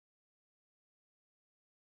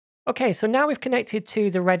Okay, so now we've connected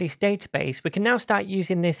to the Redis database, we can now start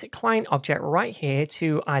using this client object right here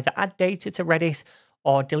to either add data to Redis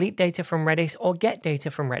or delete data from Redis or get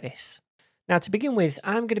data from Redis. Now to begin with,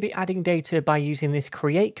 I'm going to be adding data by using this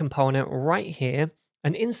create component right here.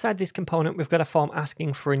 And inside this component, we've got a form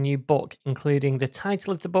asking for a new book, including the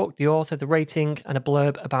title of the book, the author, the rating, and a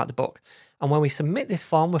blurb about the book. And when we submit this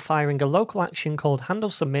form, we're firing a local action called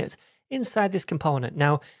handle submit inside this component.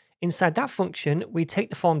 Now, inside that function, we take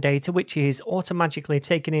the form data, which is automatically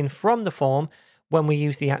taken in from the form when we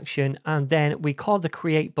use the action, and then we call the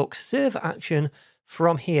create book server action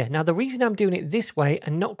from here. Now, the reason I'm doing it this way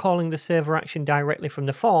and not calling the server action directly from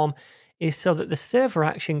the form is so that the server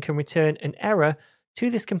action can return an error to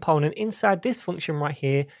this component inside this function right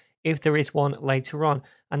here if there is one later on.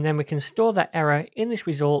 And then we can store that error in this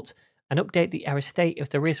result and update the error state if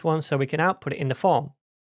there is one so we can output it in the form.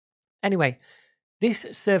 Anyway, this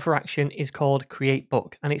server action is called create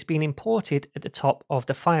book and it's been imported at the top of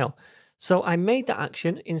the file. So I made that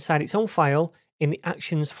action inside its own file in the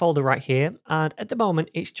actions folder right here, and at the moment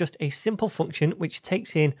it's just a simple function which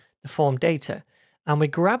takes in the form data. And we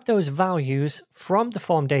grab those values from the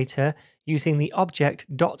form data using the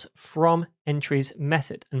object.fromEntries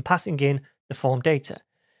method and passing in the form data.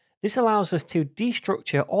 This allows us to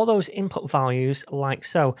destructure all those input values like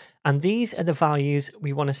so, and these are the values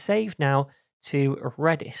we want to save now to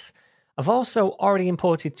Redis. I've also already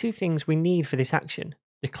imported two things we need for this action.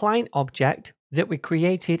 The client object that we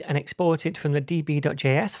created and exported from the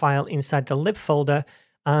db.js file inside the lib folder,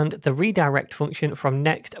 and the redirect function from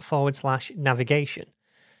next/navigation.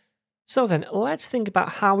 So then let's think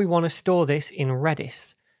about how we want to store this in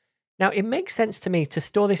Redis. Now it makes sense to me to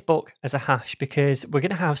store this book as a hash because we're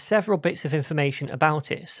going to have several bits of information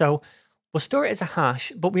about it. So we'll store it as a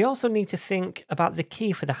hash, but we also need to think about the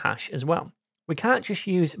key for the hash as well. We can't just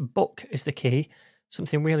use book as the key,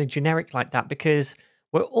 something really generic like that, because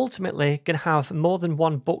we're ultimately going to have more than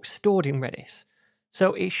one book stored in Redis.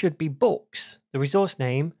 So it should be books, the resource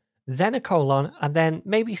name, then a colon, and then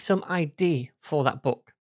maybe some ID for that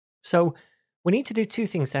book. So we need to do two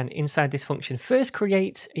things then inside this function. First,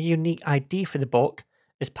 create a unique ID for the book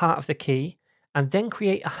as part of the key, and then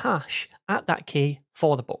create a hash at that key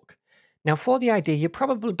for the book. Now for the ID, you're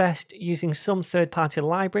probably best using some third-party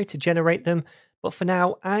library to generate them, but for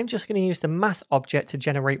now, I'm just going to use the math object to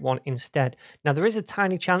generate one instead. Now there is a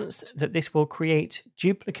tiny chance that this will create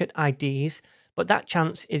duplicate IDs, but that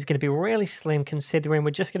chance is going to be really slim considering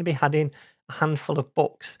we're just going to be adding a handful of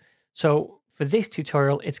books. So for this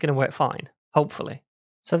tutorial, it's going to work fine, hopefully.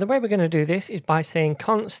 So the way we're going to do this is by saying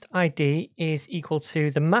const ID is equal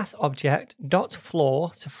to the math object dot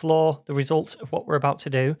floor to floor the result of what we're about to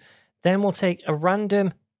do. Then we'll take a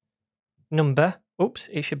random number. Oops,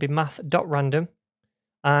 it should be math.random.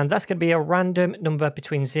 And that's going to be a random number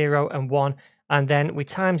between 0 and 1. And then we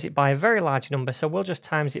times it by a very large number. So we'll just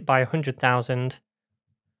times it by 100,000.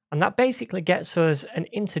 And that basically gets us an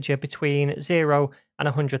integer between 0 and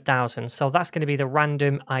 100,000. So that's going to be the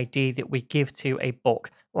random ID that we give to a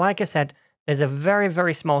book. Like I said, there's a very,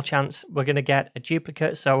 very small chance we're going to get a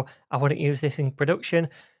duplicate. So I wouldn't use this in production.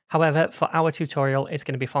 However, for our tutorial, it's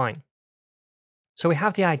going to be fine. So we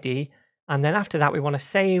have the ID. And then after that, we want to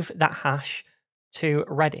save that hash to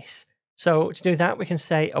Redis. So to do that, we can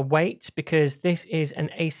say await, because this is an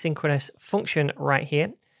asynchronous function right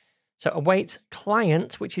here. So await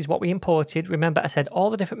client, which is what we imported. Remember, I said all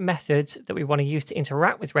the different methods that we want to use to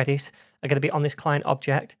interact with Redis are going to be on this client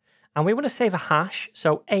object. And we want to save a hash.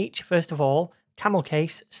 So h, first of all, camel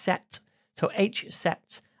case, set. So h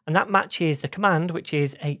set. And that matches the command, which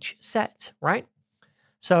is h set, right?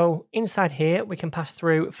 So inside here, we can pass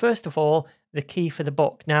through, first of all, the key for the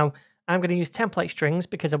book. Now, I'm going to use template strings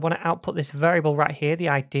because I want to output this variable right here, the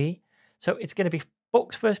ID. So it's going to be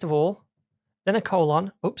books, first of all, then a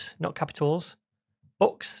colon, oops, not capitals,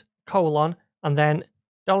 books, colon, and then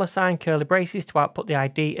 $ curly braces to output the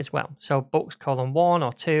ID as well. So books, colon 1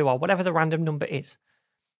 or 2 or whatever the random number is.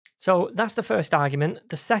 So that's the first argument.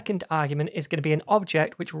 The second argument is going to be an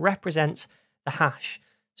object which represents the hash.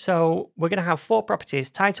 So we're going to have 4 properties: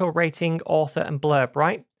 title, rating, author, and blurb,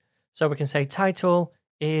 right? So we can say title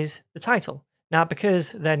is the title. Now,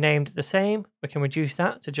 because they're named the same, we can reduce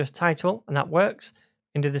that to just title, and that works.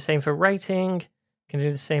 We can do the same for rating, we can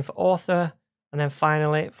do the same for author, and then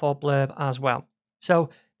finally for blurb as well. So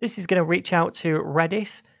this is going to reach out to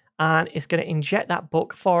Redis, and it's going to inject that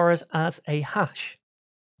book for us as a hash.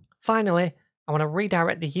 Finally, I want to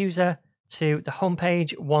redirect the user to the home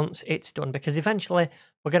page once it's done, because eventually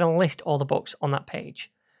we're going to list all the books on that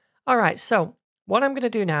page. All right, so what I'm going to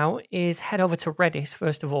do now is head over to Redis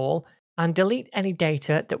first of all and delete any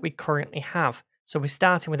data that we currently have. So we're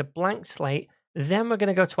starting with a blank slate. Then we're going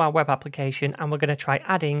to go to our web application and we're going to try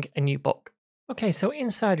adding a new book. Okay, so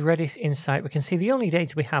inside Redis Insight, we can see the only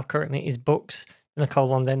data we have currently is books and a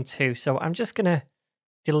colon, then 2. So I'm just going to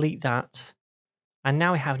delete that. And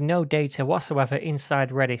now we have no data whatsoever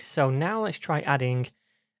inside Redis. So now let's try adding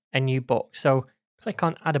a new book. So click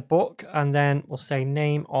on add a book and then we'll say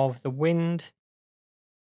name of the wind.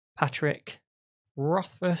 Patrick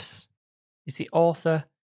Rothfuss is the author.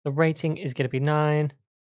 The rating is going to be 9.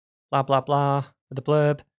 Blah, blah, blah for the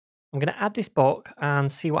blurb. I'm going to add this book and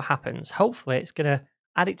see what happens. Hopefully it's going to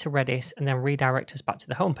add it to Redis and then redirect us back to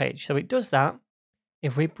the homepage. So it does that.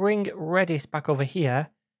 If we bring Redis back over here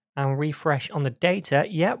and refresh on the data,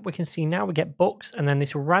 yep, we can see now we get books and then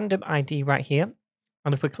this random ID right here.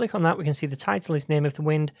 And if we click on that, we can see the title is Name of the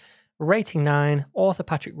Wind, rating 9, author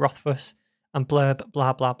Patrick Rothfuss, and blurb,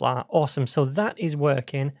 blah, blah, blah. Awesome. So that is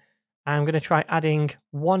working. I'm going to try adding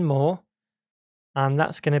one more. And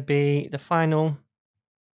that's going to be the final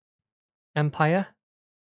Empire.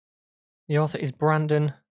 The author is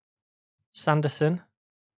Brandon Sanderson.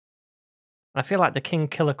 I feel like the King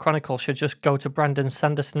Killer Chronicle should just go to Brandon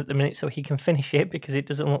Sanderson at the minute so he can finish it, because it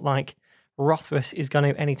doesn't look like Rothfuss is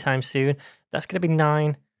going to anytime soon. That's going to be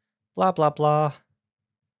 9, blah, blah, blah.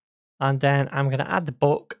 And then I'm going to add the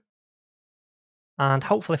book. And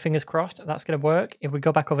hopefully, fingers crossed, that's going to work. If we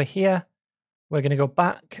go back over here, we're going to go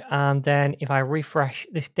back. And then if I refresh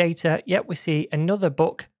this data, yep, we see another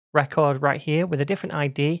book record right here with a different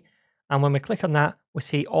ID. And when we click on that, we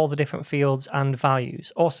see all the different fields and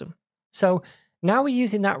values. Awesome. So now we're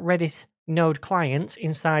using that Redis node client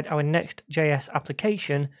inside our Next.js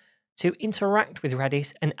application to interact with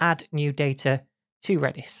Redis and add new data to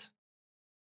Redis.